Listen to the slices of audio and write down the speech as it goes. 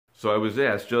So I was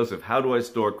asked, Joseph, how do I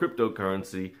store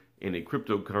cryptocurrency in a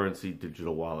cryptocurrency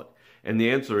digital wallet? And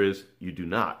the answer is, you do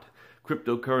not.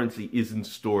 Cryptocurrency isn't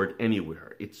stored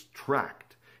anywhere. It's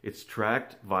tracked. It's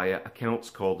tracked via accounts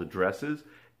called addresses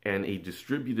and a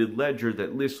distributed ledger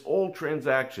that lists all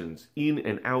transactions in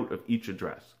and out of each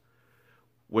address.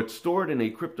 What's stored in a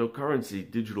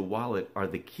cryptocurrency digital wallet are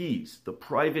the keys, the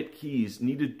private keys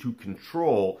needed to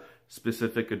control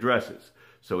specific addresses.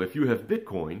 So if you have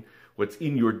Bitcoin, what's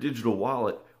in your digital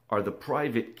wallet are the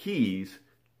private keys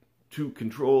to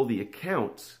control the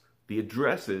accounts, the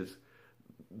addresses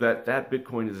that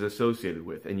Bitcoin is associated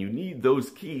with. And you need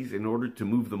those keys in order to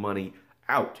move the money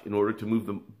out, in order to move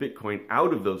the Bitcoin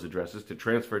out of those addresses to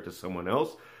transfer it to someone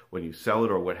else when you sell it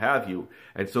or what have you.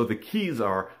 And so the keys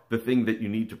are the thing that you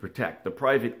need to protect, the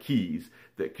private keys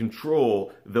that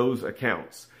control those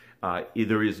accounts.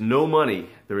 There is no money,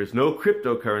 there is no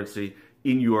cryptocurrency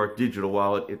in your digital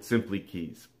wallet. It's simply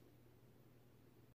keys.